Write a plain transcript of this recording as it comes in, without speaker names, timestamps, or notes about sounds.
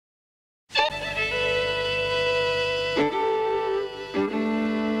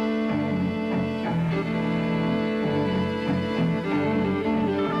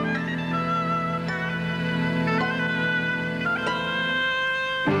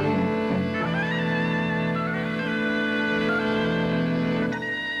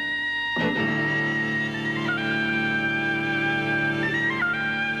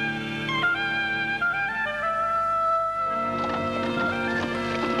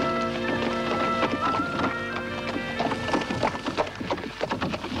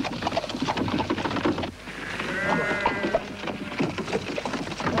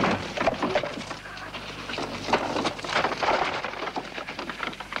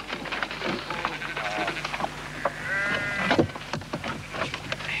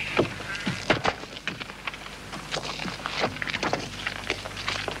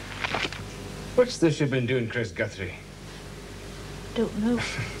What's this you've been doing, Chris Guthrie? Don't know.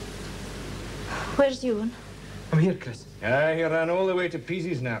 Where's Ewan? I'm here, Chris. Ah, he ran all the way to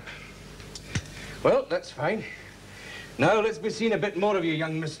Peasy's Nap. Well, that's fine. Now let's be seeing a bit more of you,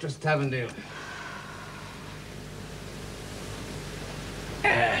 young Mistress Tavendale.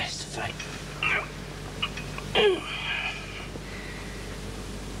 Ah, it's fine.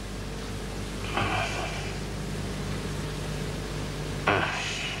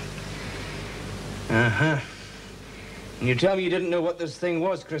 Uh-huh. And you tell me you didn't know what this thing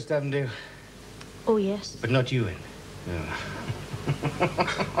was, Chris Tavendale? Oh, yes. But not Ewan. No.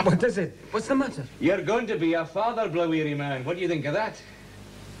 What is it? What's the matter? You're going to be a father, Blaweary man. What do you think of that?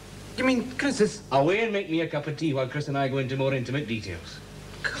 You mean Chris is... Away and make me a cup of tea while Chris and I go into more intimate details.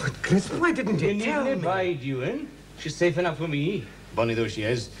 God, Chris, why didn't you tell me? You needn't abide, Ewan. She's safe enough for me, bonny though she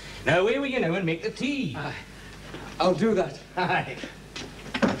is. Now away with you now and make the tea. Aye. I'll do that. Aye.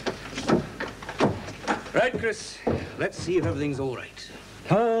 Right, Chris. Let's see if everything's all right.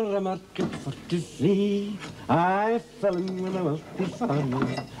 Her a market for to see. I fell in with a wealthy farmer.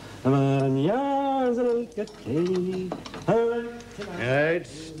 A man yards a little tea.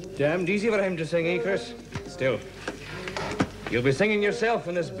 It's damned easy for him to sing, eh, Chris? Still, you'll be singing yourself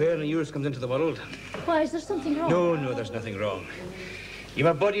when this bairn of yours comes into the world. Why, is there something wrong? No, there's nothing wrong. You've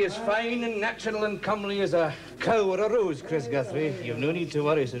a body as fine and natural and comely as a cow or a rose, Chris Guthrie. You've no need to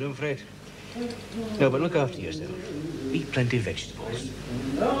worry, so don't fret. No, but look after yourself. Eat plenty of vegetables.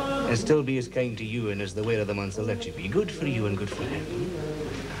 And still be as kind to Ewan as the wear of the month will let you be. Good for you and good for him.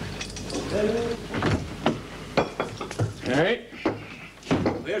 All right.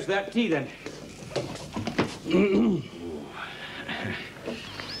 Where's that tea, then?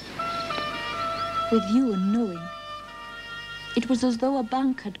 With Ewan knowing, it was as though a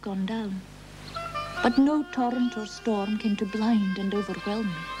bank had gone down. But no torrent or storm came to blind and overwhelm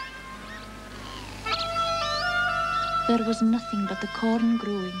me. There was nothing but the corn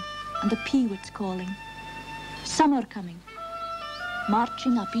growing and the peewits calling. Summer coming,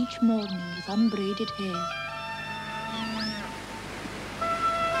 marching up each morning with unbraided hair.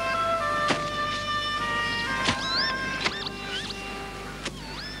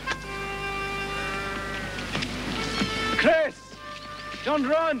 Chris! Don't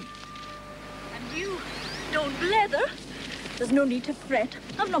run! And you don't blether. There's no need to fret.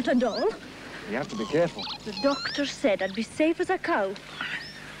 I'm not a doll. You have to be careful. The doctor said I'd be safe as a cow.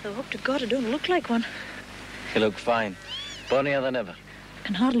 I hope to God I don't look like one. You look fine. Bonnier than ever. I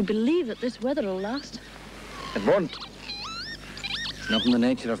can hardly believe that this weather will last. It won't. It's not in the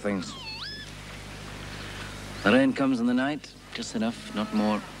nature of things. The rain comes in the night, just enough, not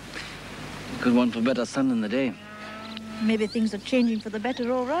more. Could want for better sun in the day. Maybe things are changing for the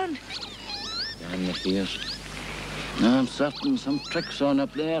better all round. I'm the fears. I'm certain some trick's on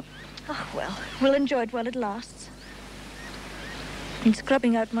up there. Oh, well, we'll enjoy it while it lasts. Been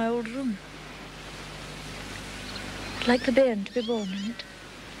scrubbing out my old room. I'd like the bairn to be born in it.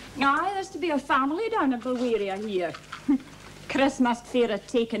 Aye, there's to be a family down at Bulgaria here. Chris must fear a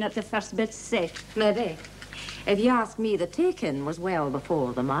taken at the first bit safe. Maybe. If you ask me, the taking was well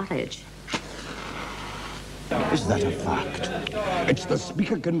before the marriage. Is that a fact? It's the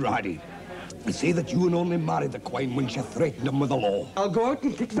Speaker Conradi. They say that you and only married the Queen when she threatened him with the law. I'll go out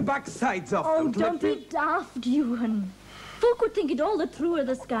and kick the backsides off Oh, them. don't be daft, Ewan. Folk would think it all the truer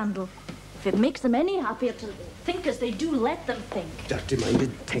the scandal. If it makes them any happier to think as they do, let them think.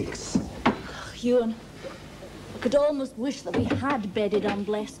 Dirty-minded tinks. Ewan, I could almost wish that we had bedded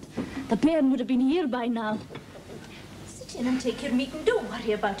unblessed. The bairn would have been here by now. Sit in and take your meat and don't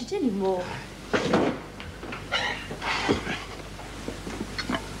worry about it anymore.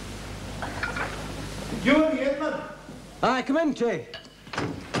 Ewan, Edmund! Aye, come in, Jay.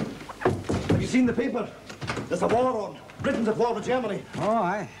 Have you seen the paper? There's a war on. Britain's at war with Germany. Oh,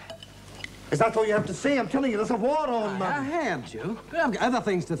 aye. Is that all you have to say? I'm telling you, there's a war on, man. I haven't you? I've got other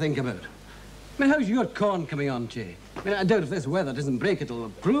things to think about. I mean, how's your corn coming on, Jay? I mean, I doubt if this weather doesn't break,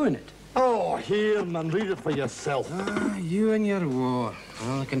 it'll ruin it. Oh, here, man, read it for yourself. Ah, you and your war.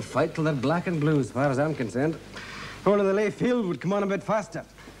 Well, I can fight till they're black and blue, as far as I'm concerned. Only the lay field would come on a bit faster.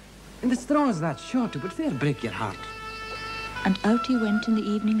 And the straw's that short, it would fair break your heart. And out he went in the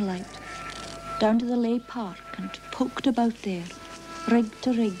evening light, down to the lay park and poked about there, rig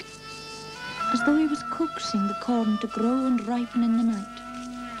to rig, as though he was coaxing the corn to grow and ripen in the night,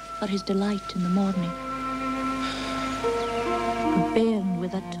 for his delight in the morning. A bairn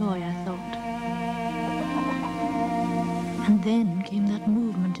with a toy, I thought. And then came that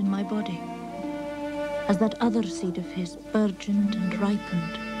movement in my body, as that other seed of his burgeoned and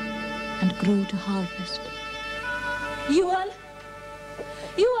ripened and grew to harvest. Ewan!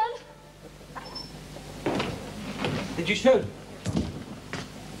 Ewan! you should.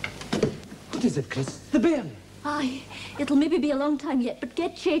 What is it, Chris? The bairn. Aye, it'll maybe be a long time yet, but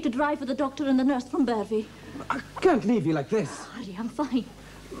get Shay to drive for the doctor and the nurse from Bervie. I can't leave you like this. Hurry, I'm fine.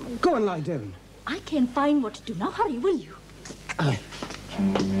 Go and lie down. I can find what to do. Now hurry, will you? Aye.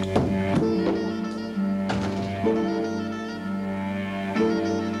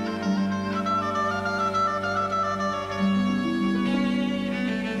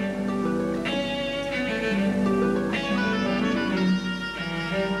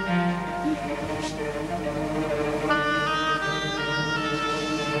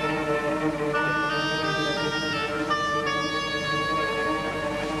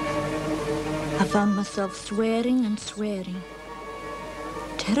 I found myself swearing and swearing.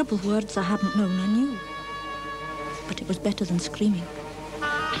 Terrible words I hadn't known I knew. But it was better than screaming.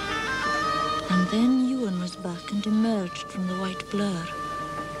 And then Ewan was back and emerged from the white blur.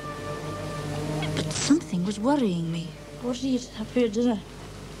 But something was worrying me. What are you happy dinner?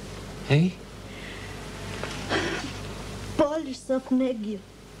 Hey? Boil yourself an egg, you.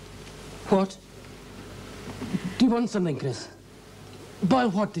 What? Do you want something, Chris? Boil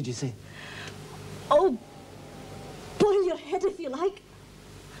what, did you say? Oh, boil your head if you like.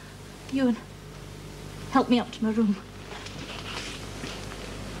 Ewan, help me up to my room.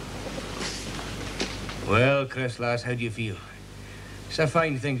 Well, Chris, lass, how do you feel? It's a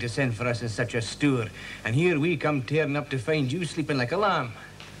fine thing to send for us in such a stour, and here we come tearing up to find you sleeping like a lamb.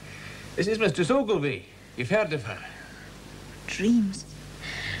 This is Mistress Ogilvy. You've heard of her. Dreams.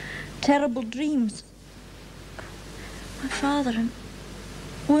 Terrible dreams. My father and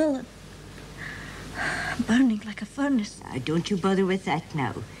Will and burning like a furnace. Don't you bother with that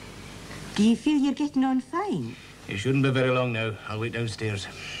now. Do you feel you're getting on fine? You shouldn't be very long now. I'll wait downstairs.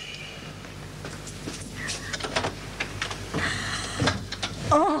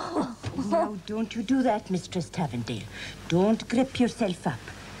 Oh! Now, don't you do that, Mistress Tavendale. Don't grip yourself up.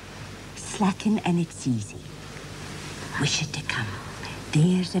 Slacken and it's easy. Wish it to come.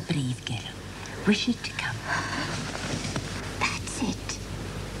 There's a brave girl. Wish it to come. That's it.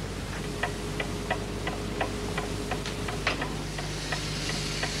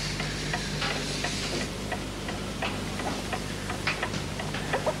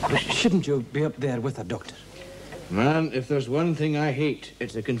 Shouldn't you be up there with a doctor? Man, if there's one thing I hate,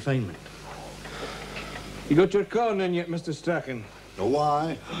 it's the confinement. You got your corn in yet, Mr. Strachan? Oh,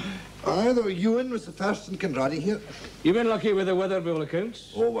 aye. Aye, though Ewan was the first in Kinradi here. You've been lucky with the weather, by all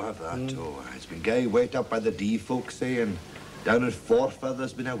accounts. Oh, we have that, too. It's been gay wet up by the D folks, say, and down at Forfar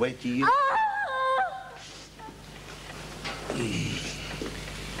there's been a wet year.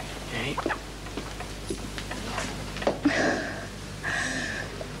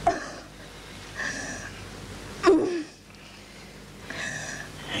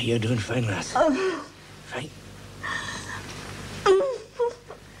 You're doing fine, lass. Fine.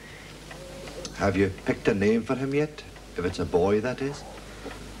 Have you picked a name for him yet? If it's a boy, that is?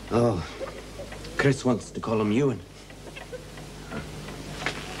 Oh, Chris wants to call him Ewan.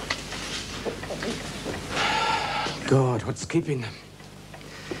 God, what's keeping them?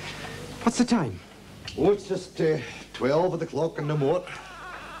 What's the time? Oh, it's just 12 of the clock and no more.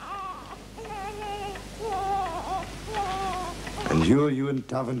 And Ewan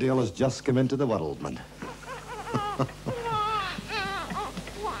Tavendale has just come into the world, man.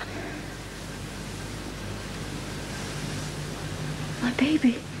 My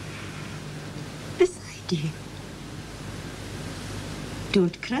baby. Beside you.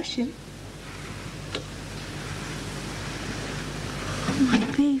 Don't crush him. My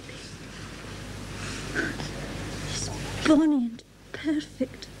baby. He's bonny and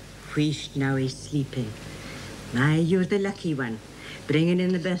perfect. Wheesht, now he's sleeping. Aye, you're the lucky one, bringing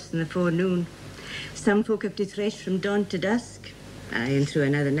in the best in the forenoon. Some folk have to thresh from dawn to dusk. Aye, and through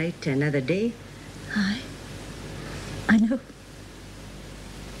another night to another day. Aye, I know.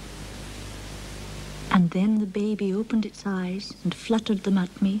 And then the baby opened its eyes and fluttered them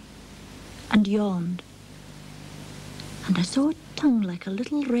at me and yawned. And I saw a tongue like a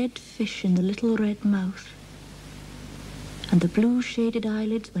little red fish in the little red mouth. And the blue shaded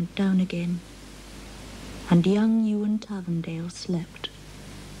eyelids went down again. And young Ewan Tavendale slept.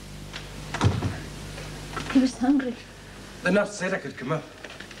 He was hungry. The nurse said I could come up.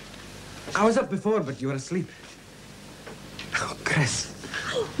 I was up before, but you were asleep. Oh, Chris.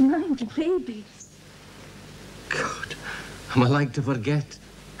 Mind the baby. God, am I like to forget?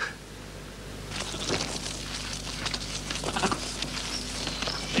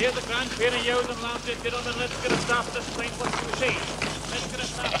 Here's the grand fair and yows and lambs that get on and let's get a start this thing. What do you say? Let's get a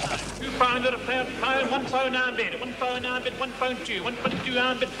start now. £2 at a pound, £1 ambit, £1 ambit, £1.2, £1.2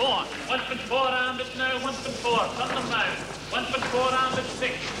 ambit 4, £1.4 ambit now, £1.4, something now, £1.4 ambit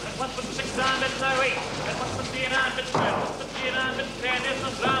 6, and £1.6 ambit now 8, and £1.10 ambit 12, £1.10 ambit 10, there's no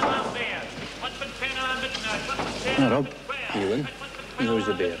grand lamb there, £1.10 ambit now, £1.10 Now, Rob, Ewan, how's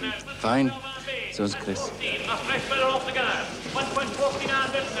the bear? fine. So's Chris. a fresh better altogether, £1.14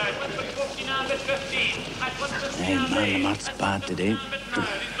 ambit now, £1.14 ambit 15, at £1.15 Hey, man, the mart's bad today.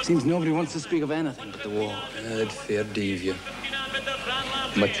 Seems nobody wants to speak of anything but the war. I'd fair deave you.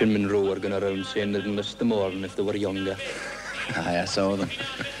 Much and Monroe were going around saying they'd miss the morning if they were younger. Aye, I saw them.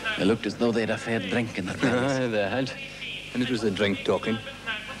 They looked as though they'd a fair drink in their bellies. Aye, they had. And it was the drink talking.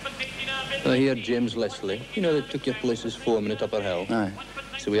 I hear James Leslie. You know, they took your place as foreman at Upper Hill. Aye.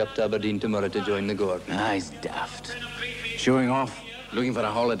 So we up to Aberdeen tomorrow to join the Gordon. Ah, he's daft. Showing off, looking for a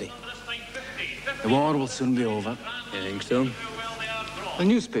holiday. The war will soon be over. You think so? The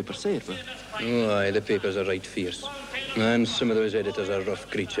newspapers say it will. Oh, aye, the papers are right fierce. And some of those editors are rough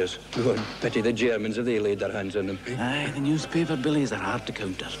creatures. God pity the Germans if they laid their hands on them. Aye, the newspaper billies are hard to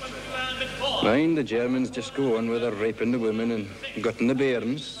counter. Mind, the Germans just go on with their raping the women and gutting the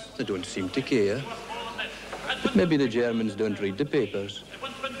bairns. They don't seem to care. But maybe the Germans don't read the papers.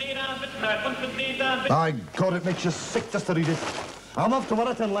 My God, it makes you sick just to read it. I'm off to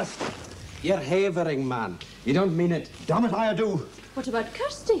Warrington list. You're havering, man. You don't mean it. Damn it, I do. What about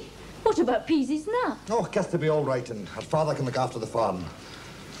Kirsty? What about Peasy's now? Oh, Kirsty be all right, and her father can look after the farm.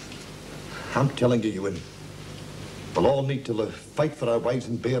 I'm telling you, Ewan, we'll all need to fight for our wives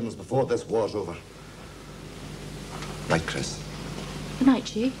and bairns before this war's over. Right, Chris? Good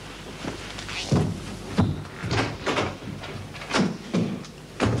night, Chi.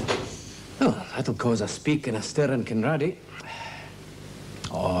 Oh, that'll cause a speak and a stir in Kinradi.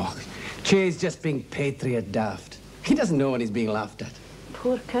 Oh, Che's just being patriot daft. He doesn't know when he's being laughed at.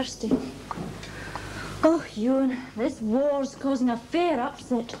 Poor Kirsty. Oh, Ewan, this war's causing a fair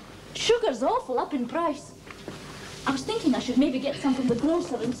upset. Sugar's awful up in price. I was thinking I should maybe get some from the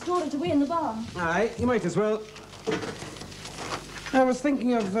grocer and store it away in the barn. Aye, you might as well. I was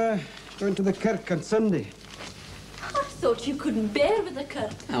thinking of going to the kirk on Sunday. I thought you couldn't bear with the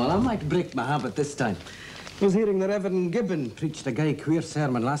kirk. Oh, well, I might break my habit this time. I was hearing the Reverend Gibbon preached a gay queer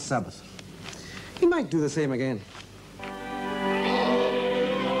sermon last Sabbath. He might do the same again.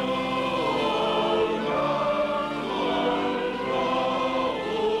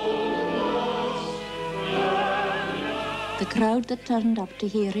 The crowd that turned up to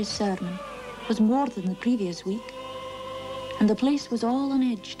hear his sermon was more than the previous week, and the place was all on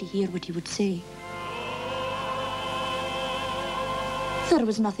edge to hear what he would say. There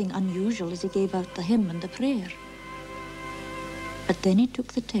was nothing unusual as he gave out the hymn and the prayer. But then he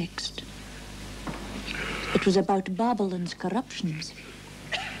took the text. It was about Babylon's corruptions.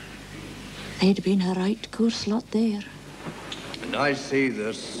 They'd been a right coarse lot there. And I say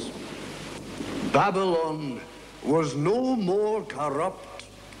this, Babylon was no more corrupt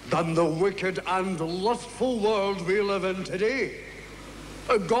than the wicked and lustful world we live in today.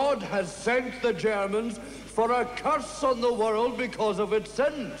 God has sent the Germans for a curse on the world because of its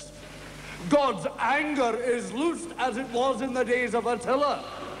sins. God's anger is loosed as it was in the days of Attila.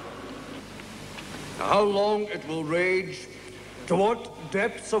 How long it will rage, to what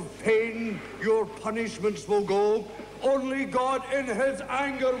depths of pain your punishments will go, only God in his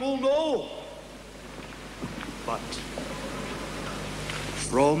anger will know. But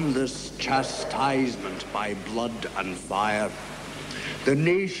from this chastisement by blood and fire, the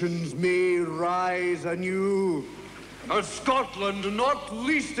nations may rise anew. Scotland, not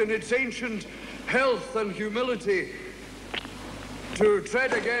least in its ancient health and humility, to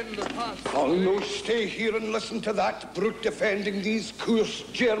tread again the path. I'll no stay here and listen to that brute defending these coarse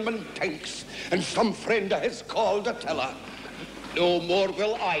German tanks and some friend of his called Attila. No more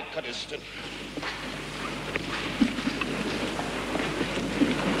will I, Coniston.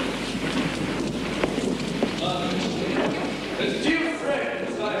 Dear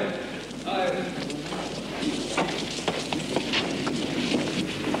friends,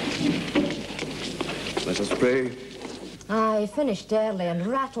 let us pray. I finished early and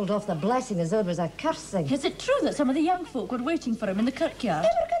rattled off the blessing as though it was a cursing. Is it true that some of the young folk were waiting for him in the kirkyard? They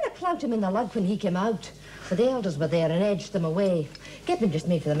were going to clout him in the lug when he came out. But the elders were there and edged them away. Gibbon just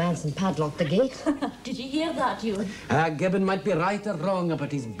made for the manse and padlocked the gate. Did you hear that, Ewan? Gibbon might be right or wrong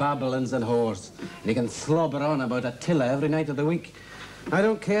about his babblings and whores. And he can slobber on about Attila every night of the week. I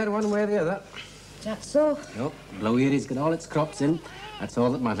don't care one way or the other. That's so. No, Blow Erie's got all its crops in. That's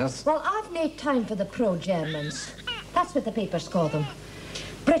all that matters. Well, I've no time for the pro-Germans. That's what the papers call them.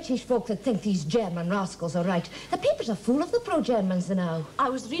 British folk that think these German rascals are right. The papers are full of the pro-Germans now. I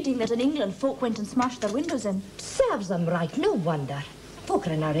was reading that in England folk went and smashed their windows in. Serves them right, no wonder. Folk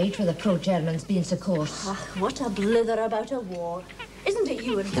are in our age with the pro-Germans being so coarse. Ach, what a blither about a war. Isn't it,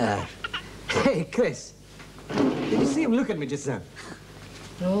 Ewan? Hey, Chris. Did you see him look at me just now?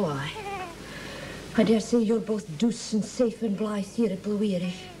 No, I dare say you're both douce and safe and blithe here at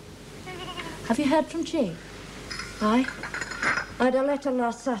Bulweary. Have you heard from Jay? Aye. I had a letter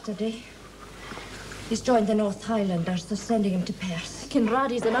last Saturday. He's joined the North Highlanders. They're sending him to Perth.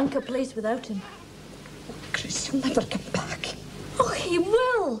 Kinradi's an unca place without him. Chris, he'll never come back. Oh, he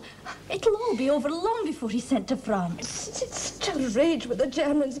will. It'll all be over long before he's sent to France. It's such a rage with the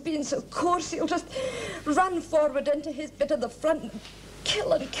Germans being so coarse. He'll just run forward into his bit of the front and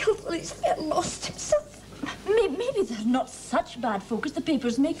kill till he's fair lost himself. Maybe they're not such bad folk as the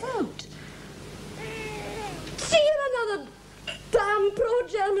papers make out. See, you're another damn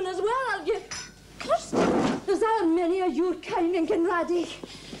pro-German as well, aren't you? Kirsty, there's how many of your kind in Kinradi?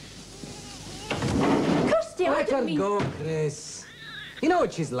 Kirsty, I Let didn't her mean... go, Chris. You know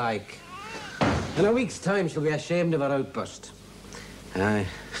what she's like. In a week's time, she'll be ashamed of her outburst. Aye.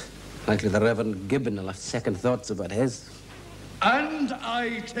 Likely the Reverend Gibbon will have second thoughts about his. And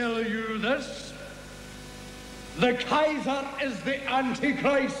I tell you this, the Kaiser is the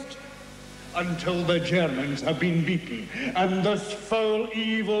Antichrist until the Germans have been beaten and this foul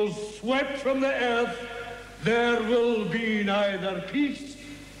evil swept from the earth. There will be neither peace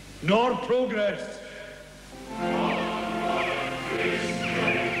nor progress.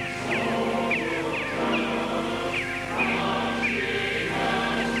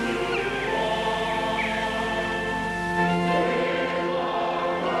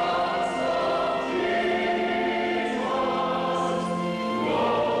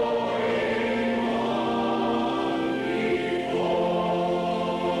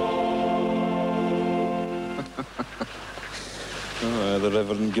 The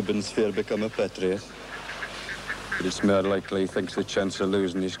Reverend Gibbon's fair become a patriot. But it's more likely he thinks the chance of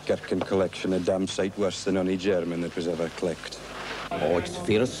losing his Gherkin collection a damn sight worse than any German that was ever clicked. Oh, it's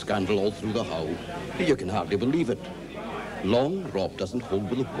fair scandal all through the How. You can hardly believe it. Long Rob doesn't hold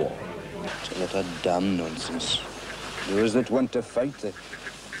with a war. It's a lot of damn nonsense. Those that want to fight, the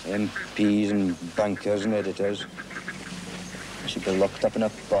MPs and bankers and editors, should be locked up in a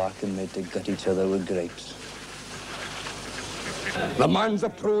park and made to gut each other with grapes. The man's a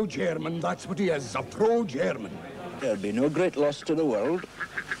pro-German, that's what he is, a pro-German. There'll be no great loss to the world.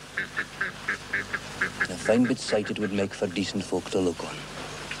 A fine bit sight it would make for decent folk to look on.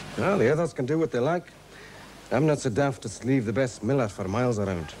 Well, the others can do what they like. I'm not so daft as to leave the best miller for miles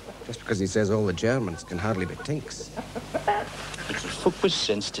around, just because he says all the Germans can hardly be tinks. But for folk with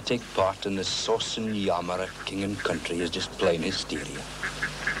sense to take part in the sauce and yammer of king and country is just plain hysteria.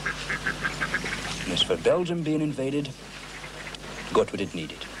 And as for Belgium being invaded, got what it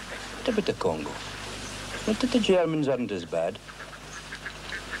needed. What about the Congo? Not that the Germans aren't as bad.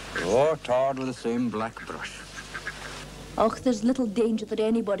 They're all tarred with the same black brush. Och, there's little danger that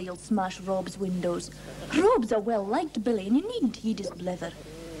anybody'll smash Rob's windows. Rob's a well-liked Billy, and you needn't heed his blither.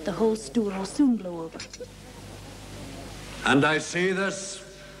 The whole stool will soon blow over. And I say this,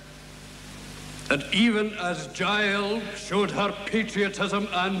 that even as Jael showed her patriotism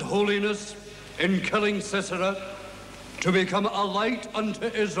and holiness in killing Sisera to become a light unto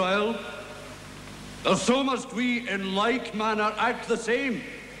Israel, so must we in like manner act the same.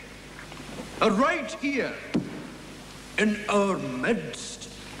 Right here, in our midst,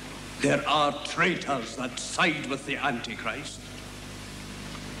 there are traitors that side with the Antichrist.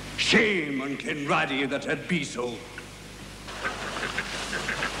 Shame on Kinradi that it be so.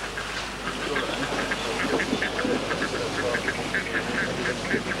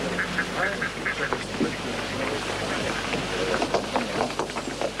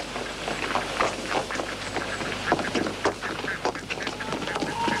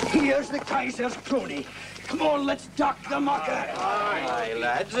 Here's the Kaiser's crony. Come on, let's duck the mucker. Aye,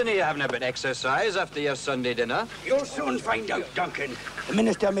 lads, and you having a bit exercise after your Sunday dinner? You'll soon find out, Duncan. The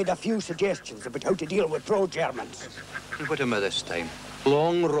minister made a few suggestions about how to deal with pro-Germans. And what am I this time?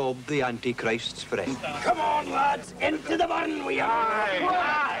 Long Rob, the Antichrist's friend. Come on, lads, into the barn we are.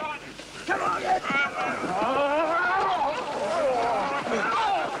 Aye. Come on.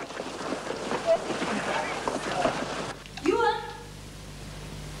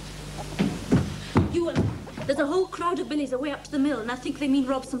 Ewan, there's a whole crowd of Billies away up to the mill, and I think they mean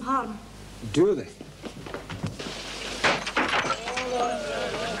Rob some harm. Do they?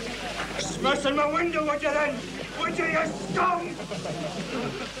 Smashing my window, would you then? Would you scum?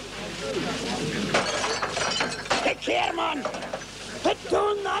 Take care, man. Put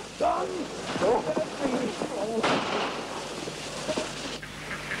down that gun!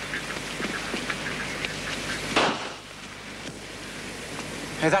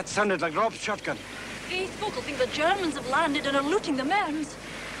 Hey, that sounded like Rob's shotgun. These folk think the Germans have landed and are looting the men's.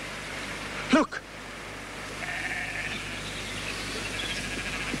 Look!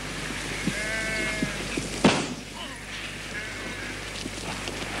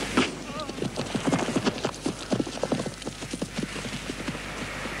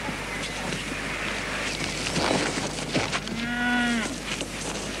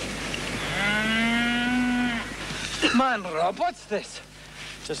 Man, Rob, what's this?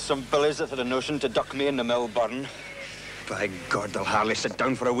 Just some billies that had a notion to duck me in the mill burn. By God, they'll hardly sit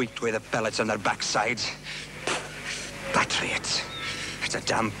down for a week with the pellets on their backsides. Patriots. It's a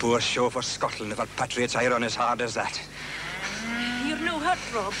damn poor show for Scotland if our patriots hire on as hard as that. You're no hurt,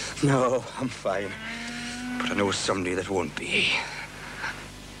 Rob. No, I'm fine. But I know somebody that won't be.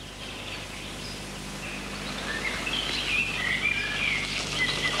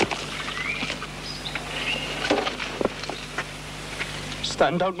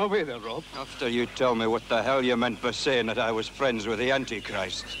 Stand out my way there, Rob. After you tell me what the hell you meant by saying that I was friends with the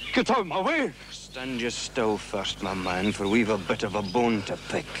Antichrist. Get out my way! Stand you still first, my man, for we've a bit of a bone to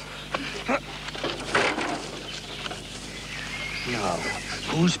pick. Now,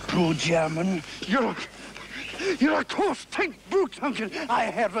 who's pro-German? You're a coarse, tight brute, Duncan. I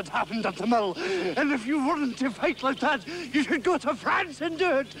heard what happened at the mill. And if you weren't to fight like that, you should go to France and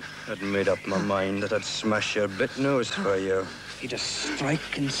do it. I'd made up my mind that I'd smash your bit nose for you. You just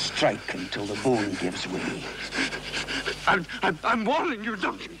strike and strike until the bone gives way. I'm warning you,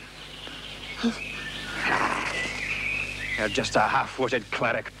 Duncan. You're just a half-witted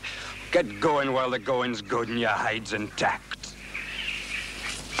cleric. Get going while the going's good and your hide's intact.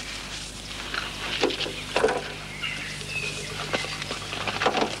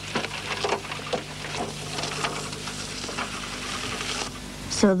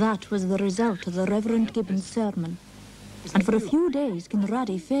 So that was the result of the Reverend Gibbon's sermon. And for a few days,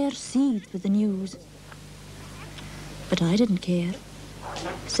 Kinraddy fair seethed with the news. But I didn't care.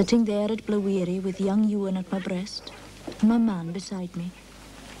 Sitting there at Blaweary with young Ewan at my breast, and my man beside me.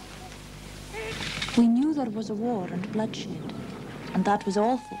 We knew there was a war and bloodshed, and that was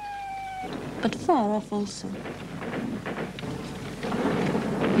awful, but far off also.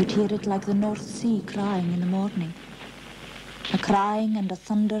 You'd hear it like the North Sea crying in the morning. A crying and a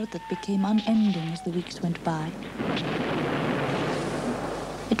thunder that became unending as the weeks went by.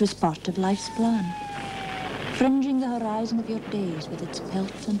 It was part of life's plan, fringing the horizon of your days with its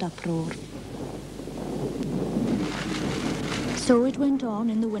pelt and uproar. So it went on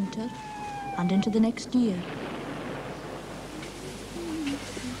in the winter and into the next year.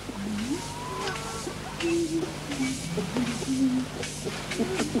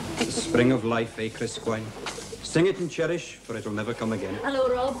 The spring of life, eh, Chris Quine? Sing it and cherish, for it'll never come again. Hello,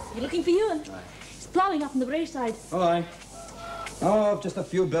 Rob. You looking for Ewan? Aye. He's ploughing up on the braeside. Oh, aye. Oh, I've just a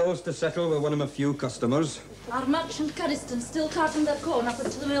few bills to settle with one of my few customers. Our merchant Cuddiston still carting their corn up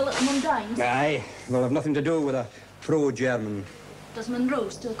into the mill at the Mundines. Aye. Well, I've nothing to do with a pro-German. Does Monroe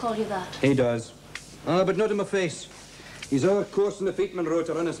still call you that? He does. Ah, but not in my face. He's our course in the Feetman Road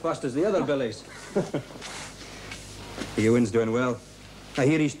to run as fast as the other billies. Ewan's doing well. I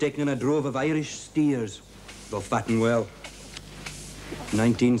hear he's taking in a drove of Irish steers. They'll fatten well.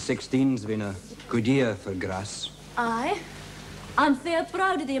 1916's been a good year for grass. Aye. I'm fair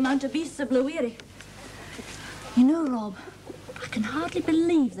proud of the amount of beasts of Blaweary. You know, Rob, I can hardly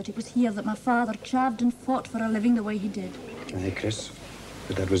believe that it was here that my father chaved and fought for a living the way he did. Aye, Chris.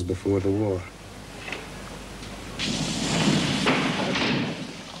 But that was before the war.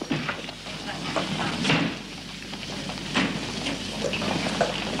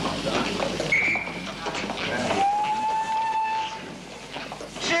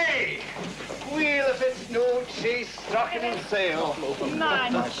 Stocking and sail.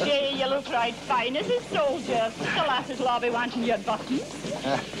 Man, Shay, you look right fine as a soldier. The lasses lobby wanting your buttons.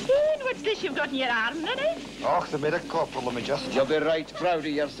 What's this you've got in your arm, Lenny? Och, they made a corporal of me just. You'll be right proud of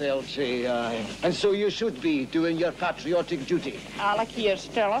yourself, Shay. And so you should be, doing your patriotic duty. Alec here,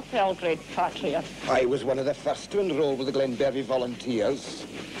 still a fell great patriot. I was one of the first to enroll with the Glenberry Volunteers.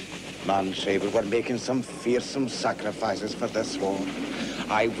 Man, Shay, we were making some fearsome sacrifices for this war.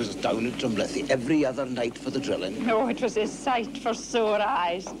 I was down at Drumlithy every other night for the drilling. Oh, it was a sight for sore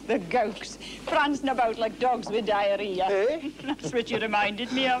eyes. The gowks, prancing about like dogs with diarrhea. Eh? That's what you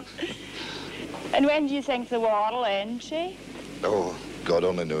reminded me of. And when do you think the war will end, Shay? Oh, God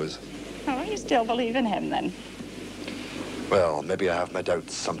only knows. Oh, you still believe in him, then? Well, maybe I have my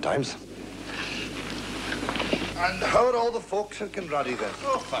doubts sometimes. And how are all the folks in Kinraddy then?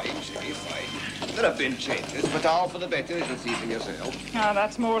 Oh, fine, Jimmy, fine. There have been changes, but all for the better, you'll see for yourself. Ah,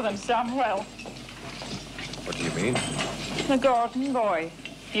 that's more than some will. What do you mean? The Gordon boy.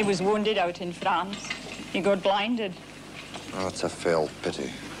 He was wounded out in France. He got blinded. Oh, it's a fell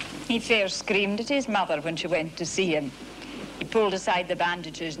pity. He fair screamed at his mother when she went to see him. He pulled aside the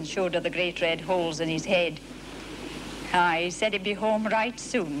bandages and showed her the great red holes in his head. Ah, he said he'd be home right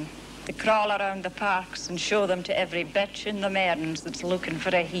soon to crawl around the parks and show them to every bitch in the Mearns that's looking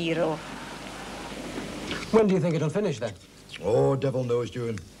for a hero. When do you think it'll finish, then? Oh, devil knows,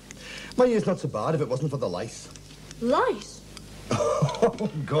 June. My year's not so bad if it wasn't for the lice. Lice?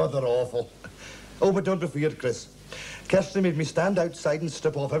 Oh, God, they're awful. Oh, but don't be feared, Chris. Kirsty made me stand outside and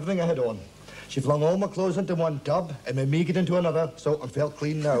strip off everything I had on. She flung all my clothes into one tub and made me get into another, so I'm felt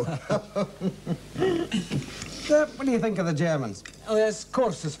clean now. What do you think of the Germans? Oh, as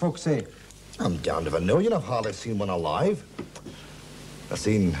coarse as folks say. I'm damned if I know. I've hardly seen one alive. I've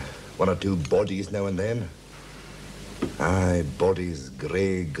seen one or two bodies now and then. Aye, bodies,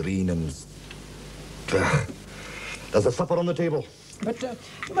 grey, green, and... There's a supper on the table. But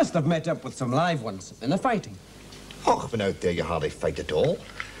you must have met up with some live ones in the fighting. Oh, when out there you hardly fight at all.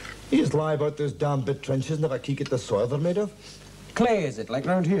 You just lie about those damn bit trenches and have a keek at the soil they're made of. Clay, is it, like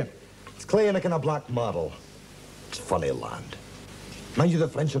round here? It's clay and a kind of black marble. It's funny land. Mind you, the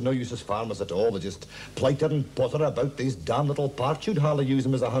French are no use as farmers at all. They just plighter and potter about these damn little parts. You'd hardly use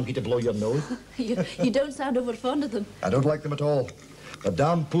them as a hunky to blow your nose. You don't sound over fond of them. I don't like them at all. They're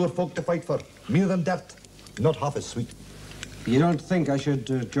damn poor folk to fight for. Meaner than dirt. Not half as sweet. You don't think I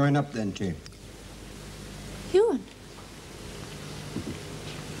should join up then, Chief? Ewan.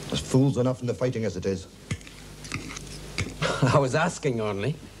 There's fools enough in the fighting as it is. I was asking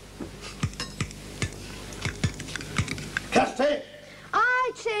only. Kirsty!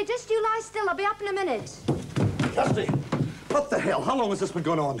 Aye, Che, just you lie still. I'll be up in a minute. Kirsty! What the hell? How long has this been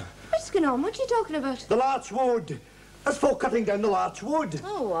going on? What's going on? What are you talking about? The larch wood. There's folk cutting down the larch wood.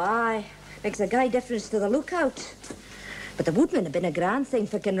 Oh, aye. Makes a great difference to the lookout. But the woodmen have been a grand thing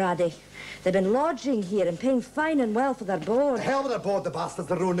for Kinraddy. They've been lodging here and paying fine and well for their board. The hell with their board, the bastards.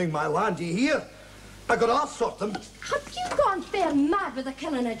 They're ruining my land, do you hear? I got all sort them. Have you gone fair mad with the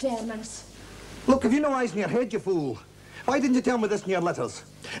killing of Germans? Look, have you no eyes in your head, you fool? Why didn't you tell me this in your letters?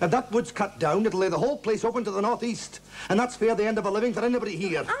 If that wood's cut down, it'll lay the whole place open to the northeast. And that's fair the end of a living for anybody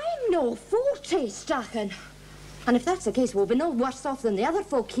here. I'm no forte, Strachan. And if that's the case, we'll be no worse off than the other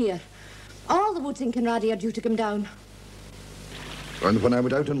folk here. All the woods in Kinraddy are due to come down. And when I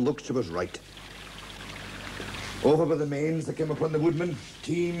went out and looked, she was right. Over by the mains, they came upon the woodmen,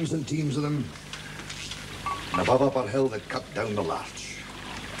 teams and teams of them. And above up our hill, they cut down the larch.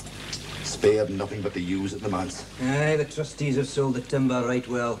 Spared nothing but the yews at the manse. Aye, the trustees have sold the timber right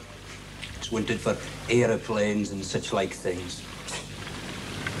well. It's wanted for aeroplanes and such like things.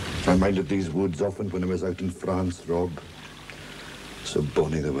 I minded these woods often when I was out in France, Rob. So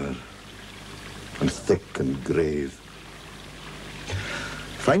bonny they were. And thick and grave.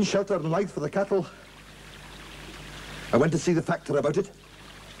 Fine shelter and light for the cattle. I went to see the factor about it.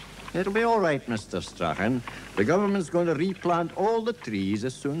 It'll be all right, Mr. Strachan. The government's going to replant all the trees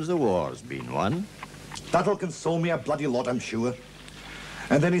as soon as the war's been won. That'll console me a bloody lot, I'm sure.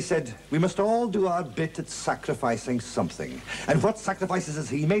 And then he said, we must all do our bit at sacrificing something. And what sacrifices is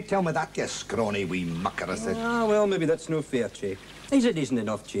he? May tell me that, you scrawny wee mucker, I said. Ah, well, maybe that's no fair, Chief. He's a decent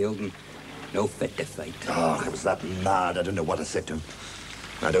enough child and no fit to fight. Oh, I was that mad, I don't know what I said to him.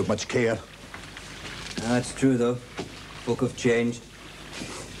 I don't much care. That's true, though. Folk have changed.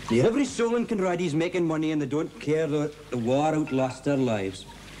 See, every soul in Kinraddy's making money and they don't care that the war outlasts their lives.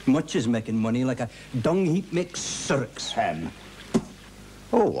 Much is making money like a dung heap makes surks. Ham.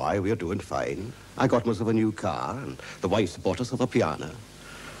 Oh, why, we're doing fine. I got myself a new car and the wife's bought us a piano.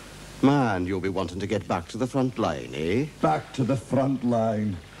 Man, you'll be wanting to get back to the front line, eh? Back to the front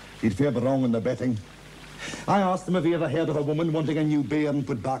line. You'd fear the wrong in the betting. I asked him if he ever heard of a woman wanting a new bairn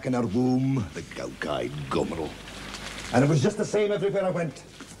put back in her womb. The gowk-eyed gummerel. And it was just the same everywhere I went.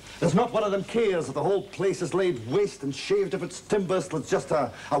 There's not one of them cares that the whole place is laid waste and shaved of its timbers till it's just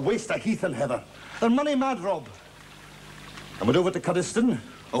a waste of heath and heather. They're money mad, Rob. I went over to Cuddiston.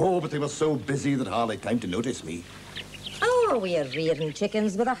 Oh, but they were so busy that hardly time to notice me. Oh, we're rearing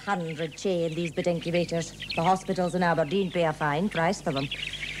chickens with 100 Che in these bit incubators. The hospitals in Aberdeen pay a fine price for them.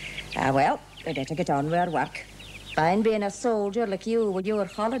 Well, we'd better get on with our work. Fine being a soldier like you with your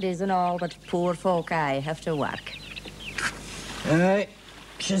holidays and all, but poor folk I have to work. Aye.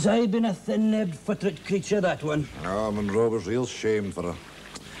 She's aye been a thin-nebbed, foot-rit creature, that one. Oh, Monroe was real shamed for her.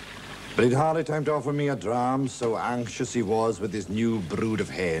 But he'd hardly time to offer me a dram, so anxious he was with his new brood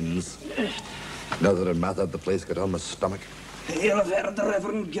of hens. Now that in Mather, the place got on my stomach. You'll have heard the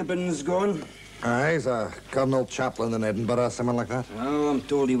Reverend Gibbon's gone. Aye, he's a colonel chaplain in Edinburgh, something like that. Oh, I'm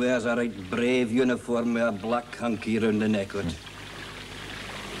told he wears a right brave uniform with a black hunky round the neck of it.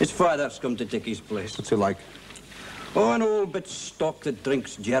 His father's come to take his place. What's he like? Oh, an old bit stock that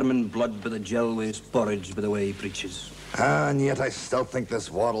drinks German blood with a gel with his porridge by the way he preaches. And yet I still think this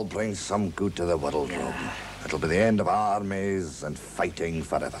war'll bring some good to the world, Rob. It'll be the end of armies and fighting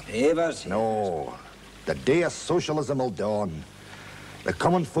forever. Evers? No. The day of socialism will dawn. The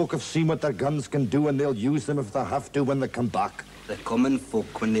common folk have seen what their guns can do, and they'll use them if they have to when they come back. The common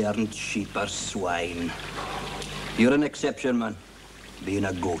folk when they aren't sheep or swine. You're an exception, man. Being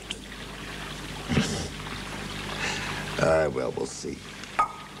a goat. Well, we'll see.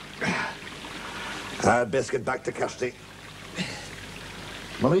 I'd best get back to Kirsty.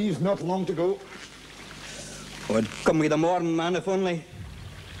 Marie's not long to go. Oh, I'd come with the morning, man, if only.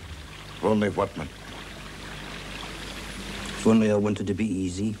 Only what, man? If only I wanted to be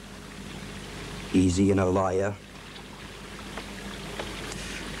easy. Easy and a liar.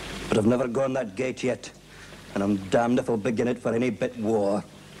 But I've never gone that gate yet. And I'm damned if I'll begin it for any bit war.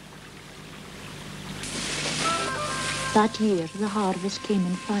 That year, the harvest came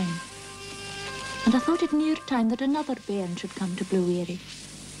in fine. And I thought it near time that another bairn should come to Blue Eyrie.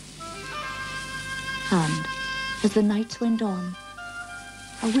 And as the nights went on,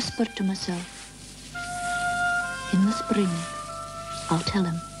 I whispered to myself, in the spring, I'll tell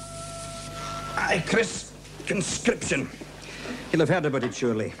him. Aye, Chris. Conscription. You'll have heard about it,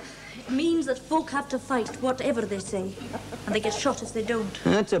 surely. It means that folk have to fight, whatever they say. And they get shot if they don't.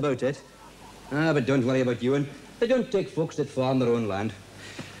 That's about it. But don't worry about Ewan. They don't take folks that farm their own land.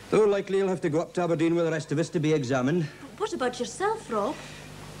 Though likely you'll have to go up to Aberdeen with the rest of us to be examined. What about yourself, Rob?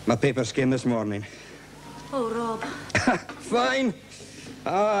 My papers came this morning. Oh, Rob. Fine.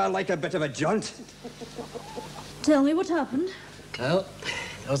 I like a bit of a jaunt. Tell me what happened. Well,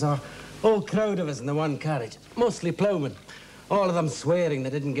 there was a whole crowd of us in the one carriage, mostly ploughmen. All of them swearing they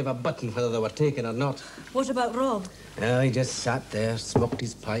didn't give a button whether they were taken or not. What about Rob? He just sat there, smoked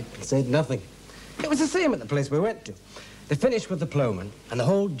his pipe, and said nothing. It was the same at the place we went to. They finished with the ploughmen, and the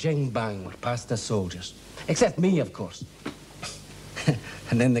whole jing-bang went past the soldiers. Except me, of course.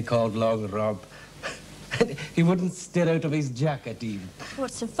 And then they called Long Rob. He wouldn't stir out of his jacket, even.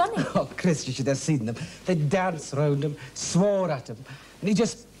 What's so funny? Oh, Chris, you should have seen them. They danced round him, swore at him, and he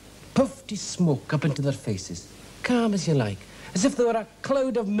just puffed his smoke up into their faces, calm as you like, as if they were a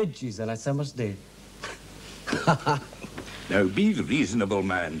cloud of midges on a summer's day. Now, be reasonable,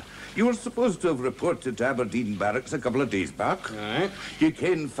 man. You were supposed to have reported to Aberdeen Barracks a couple of days back. Aye. You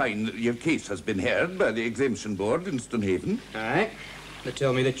can find that your case has been heard by the Exemption Board in Stonehaven. Aye. They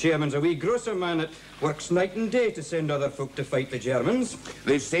tell me the chairman's a wee grocer man that works night and day to send other folk to fight the Germans.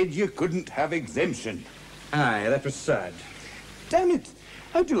 They said you couldn't have exemption. Aye, that was sad. Damn it.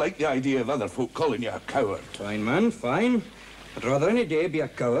 How'd you like the idea of other folk calling you a coward? Fine, man, fine. I'd rather any day be a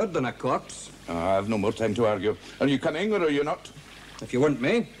coward than a corpse. I've no more time to argue. Are you coming or are you not? If you want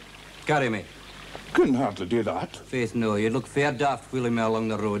me, carry me. Couldn't hardly do that. Faith, no. You'd look fair daft wheeling me along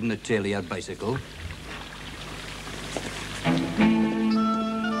the road in the tail of your bicycle.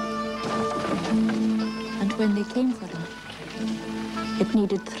 And when they came for him, it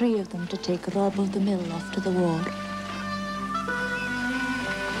needed 3 of them to take Rob of the Mill off to the war.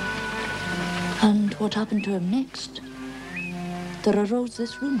 And what happened to him next? There arose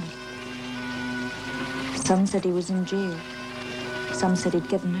this rumor. Some said he was in jail. Some said he'd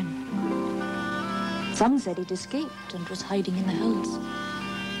given in. Some said he'd escaped and was hiding in the hills.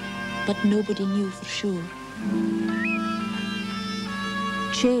 But nobody knew for sure.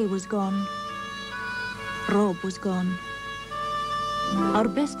 Che was gone. Rob was gone. Our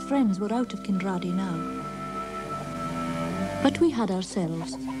best friends were out of Kinradi now. But we had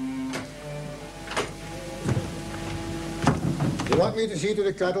ourselves. You want me to see to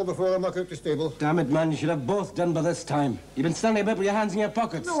the cattle before I muck out the stable? Damn it, man, you should have both done by this time. You've been standing about with your hands in your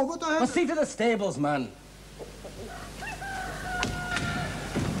pockets. No, but I... Well, see to the stables, man.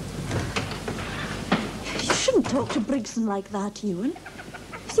 You shouldn't talk to Brigson like that, Ewan.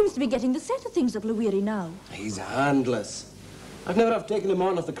 He seems to be getting the set of things at Blue Eyrie now. He's handless. I've never have taken him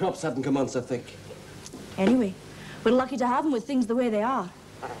on if the crops hadn't come on so thick. Anyway, we're lucky to have him with things the way they are.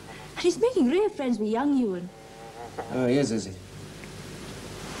 And he's making rare friends with young Ewan. Oh, he is he?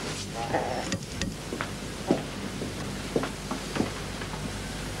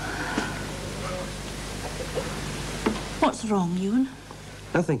 What's wrong, Ewan?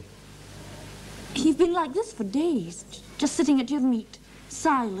 Nothing. You've been like this for days, just sitting at your meat,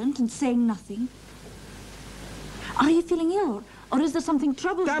 silent and saying nothing. Are you feeling ill, or is there something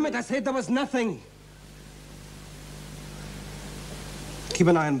troubling you? Damn it, I said there was nothing. Keep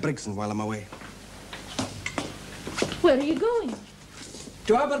an eye on Brigson while I'm away. Where are you going?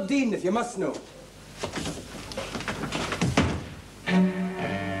 To Aberdeen, if you must know.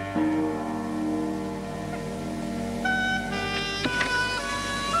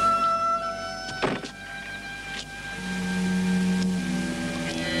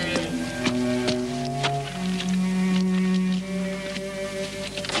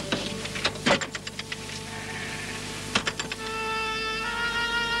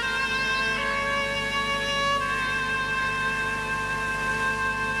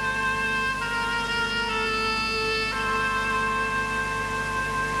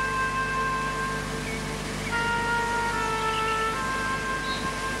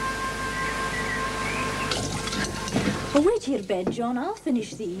 Wait here, bed, John. I'll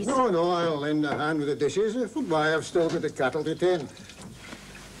finish these. No, I'll lend a hand with the dishes. Why, I've still got the cattle to tend.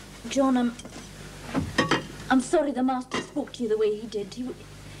 John, I'm sorry the master spoke to you the way he did.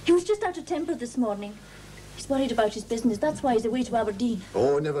 He was just out of temper this morning. He's worried about his business. That's why he's away to Aberdeen.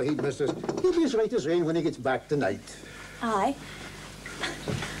 Oh, never heed, mistress. He'll be as right as rain when he gets back tonight. Aye.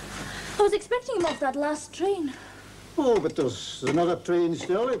 I was expecting him off that last train. Oh, but there's another train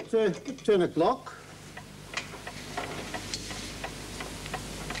still at 10 o'clock.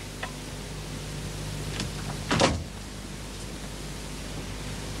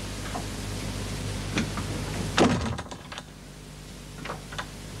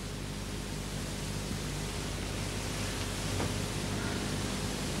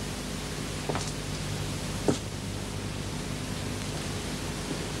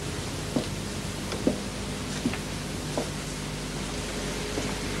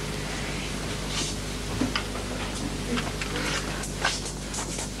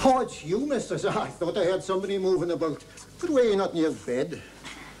 Oh, it's you, mistress. I thought I heard somebody moving about. But why are you not near bed?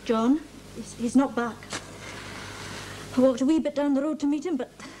 John, he's not back. I walked a wee bit down the road to meet him,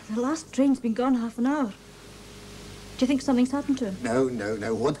 but the last train's been gone half an hour. Do you think something's happened to him?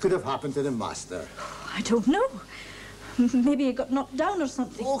 No. What could have happened to the master? I don't know. Maybe he got knocked down or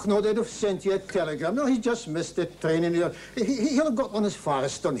something. Oh, no, they'd have sent you a telegram. No, he just missed the train and he'll have got one as far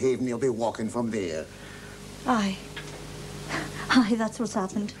as Stonhaven. He'll be walking from there. Aye, that's what's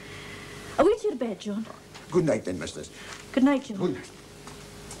happened. Away to your bed, John. Good night, then, mistress. Good night, John. Good night.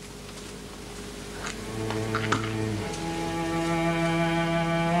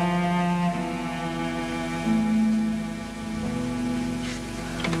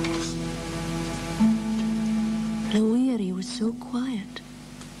 Lowery was so quiet.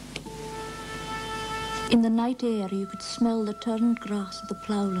 In the night air, you could smell the turned grass of the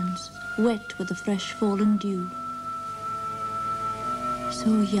ploughlands, wet with the fresh fallen dew.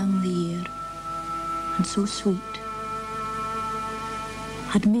 So young the year, and so sweet.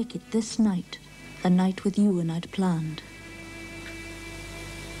 I'd make it this night, the night with you and I'd planned.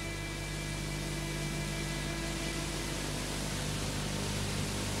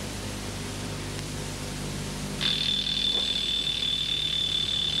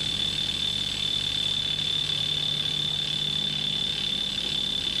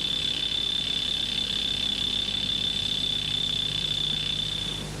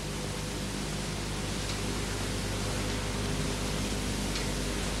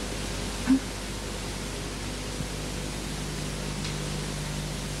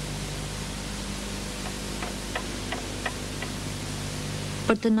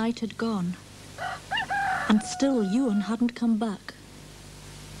 But the night had gone, and still Ewan hadn't come back.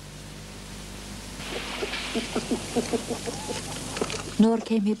 Nor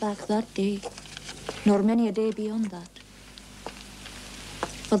came he back that day, nor many a day beyond that.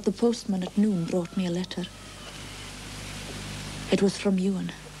 But the postman at noon brought me a letter. It was from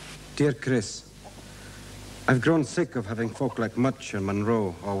Ewan. Dear Chris, I've grown sick of having folk like Much and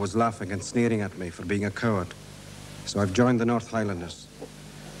Monroe always laughing and sneering at me for being a coward. So I've joined the North Highlanders.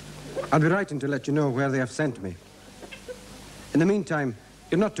 I'll be writing to let you know where they have sent me. In the meantime,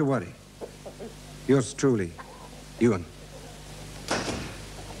 you're not to worry. Yours truly, Ewan.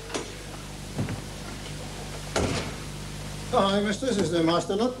 Aye, mistress, is the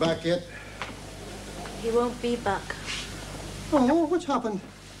master not back yet? He won't be back. Oh, what's happened?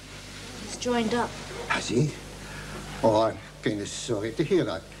 He's joined up. Has he? Oh, I'm kind of sorry to hear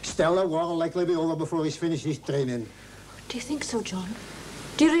that. Stella won't likely be over before he's finished his training. Do you think so, John?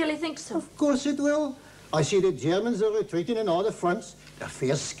 Do you really think so? Of course it will. I see the Germans are retreating in all the fronts. They're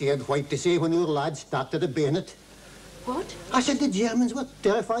fair scared white to say when our lads start to the bayonet. What? I said the Germans were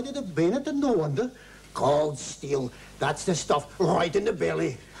terrified of the bayonet, and no wonder. Cold steel, that's the stuff right in the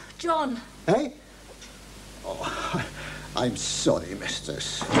belly. John. Eh? Oh, I'm sorry,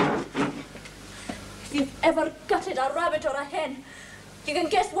 mistress. If you've ever gutted a rabbit or a hen, You can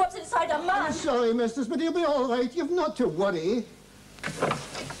guess what's inside a man. I'm sorry, mistress, but he'll be all right. You've not to worry.